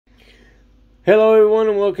Hello everyone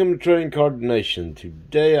and welcome to Trading Card Nation.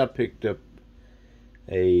 Today I picked up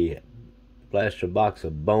a blaster box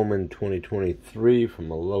of Bowman 2023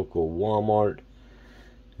 from a local Walmart.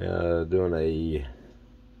 Doing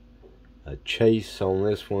a chase on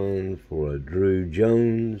this one for a Drew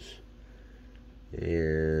Jones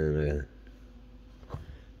and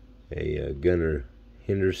a Gunnar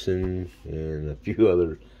Henderson and a few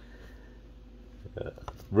other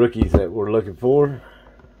rookies that we're looking for.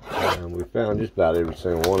 We found just about every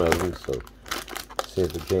single one of them, so see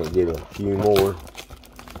if we can't get a few more,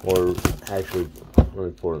 or actually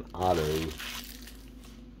looking for an auto.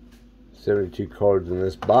 72 cards in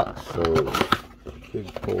this box, so we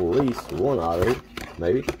could pull at least one auto,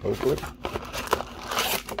 maybe, hopefully.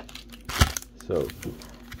 So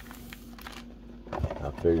I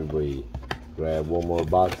figured we grab one more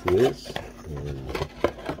box of this and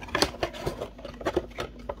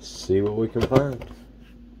see what we can find.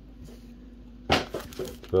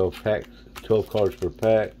 12 cards per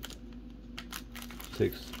pack,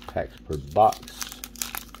 6 packs per box,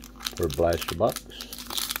 per blaster box.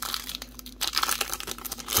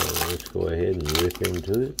 So let's go ahead and rip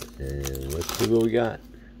into it and let's see what we got.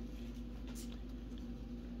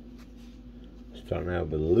 Starting out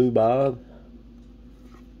with Lou Bob.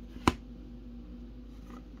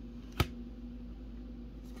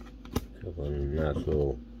 A couple of nice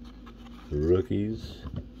little rookies.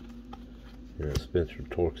 And a Spencer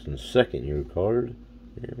Torkelson second year card.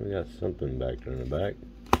 And we got something back there in the back.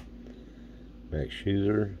 Max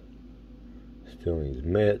Scherzer. Stillings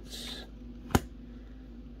Mets.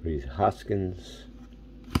 Reese Hoskins.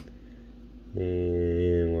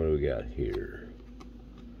 And what do we got here?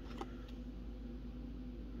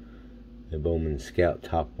 The Bowman Scout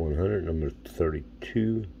Top 100, number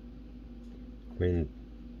 32. Quinn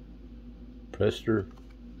Prester.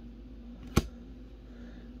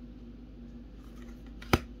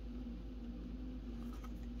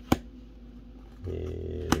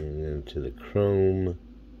 And then to the Chrome,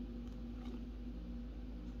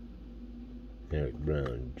 Eric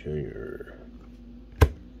Brown Jr.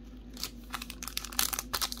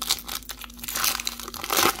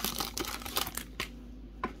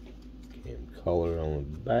 Cam color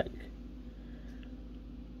on the back.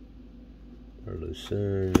 Early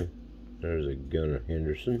Sun. There's a Gunnar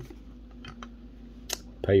Henderson.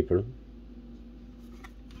 Paper.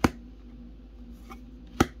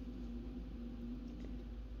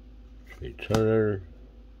 Turner,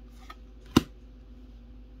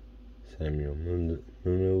 Samuel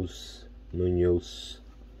Munoz,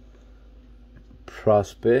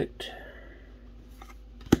 Prospect,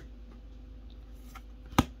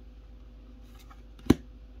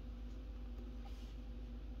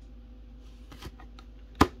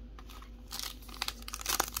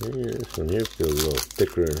 and this one here feels a little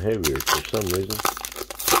thicker and heavier for some reason.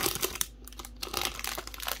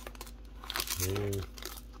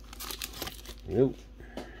 Nope.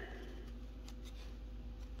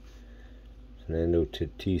 Fernando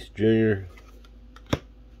Tatis Jr.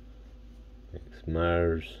 Max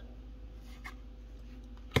Myers.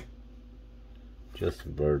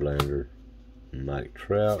 Justin Verlander. Mike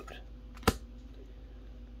Trout.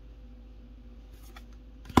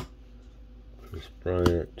 Chris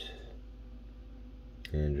Bryant.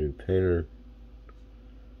 Andrew Painter.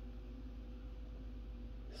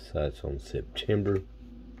 Sights on September.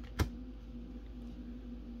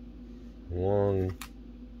 Long,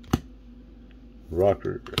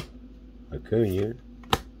 Rocker, Acuna,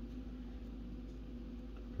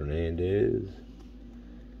 Hernandez,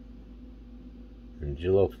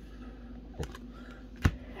 Angelo,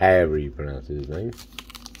 however you pronounce his name.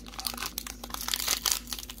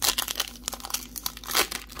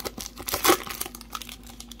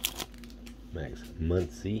 Max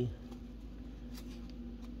Muncy,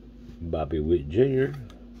 Bobby Witt Jr.,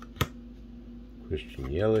 Christian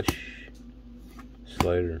Yelich,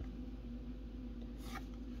 Slater,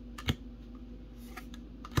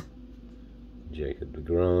 Jacob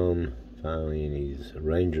DeGrom, finally in his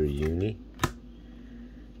Ranger uni,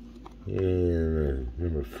 and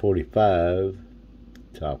number 45,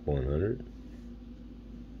 top 100.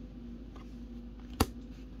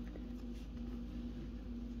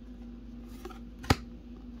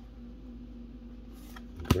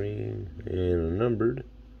 Green and a numbered,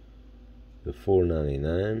 the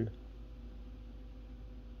 499.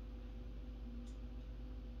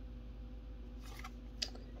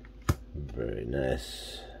 Very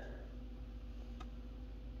nice.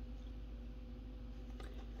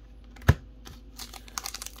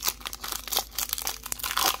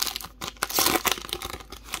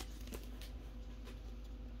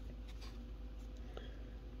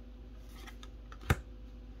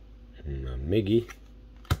 Miggy.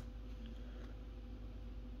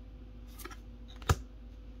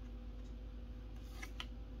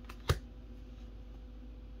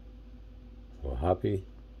 Hoppy.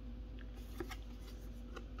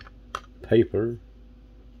 Paper.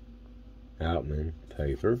 Outman.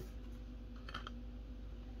 Paper.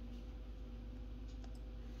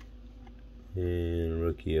 And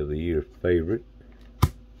Rookie of the Year favorite.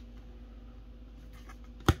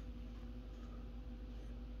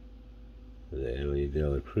 The Elliot De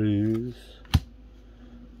La Cruz.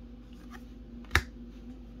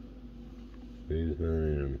 Guzman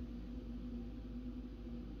and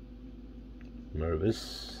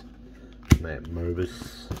Mervis. Matt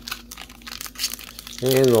Mervis.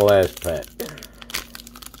 And the last pack.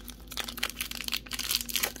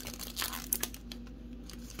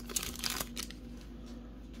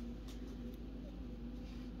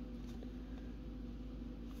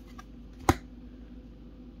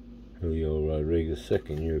 Julio Rodriguez,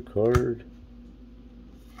 second-year card.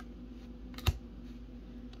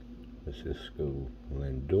 Francisco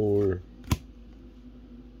Lindor,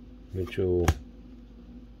 Mitchell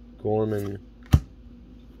Gorman,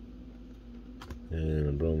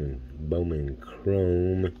 and Bowman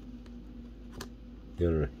Chrome,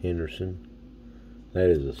 Gunnar Henderson. That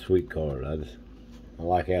is a sweet card. I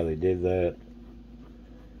like how they did that.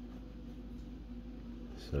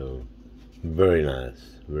 So very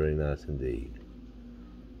nice indeed.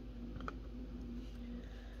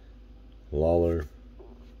 Lawler,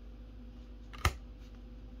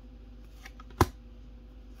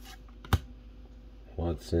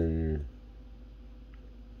 Watson,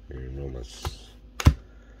 and Romas.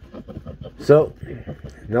 So,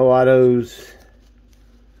 no autos.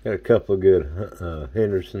 Got a couple of good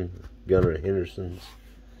Gunnar Hendersons.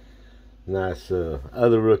 Nice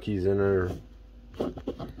other rookies in there.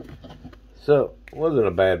 So, wasn't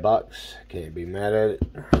a bad box. Can't be mad at it.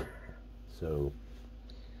 So,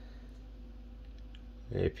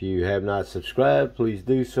 if you have not subscribed, please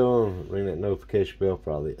do so. Ring that notification bell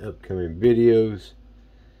for all the upcoming videos.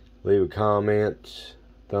 Leave a comment,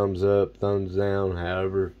 thumbs up, thumbs down,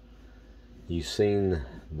 however you've seen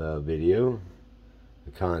the video,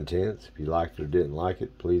 the contents. If you liked it or didn't like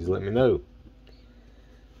it, please let me know.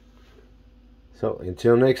 So,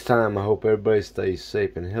 until next time, I hope everybody stays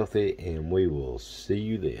safe and healthy, and we will see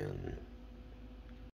you then.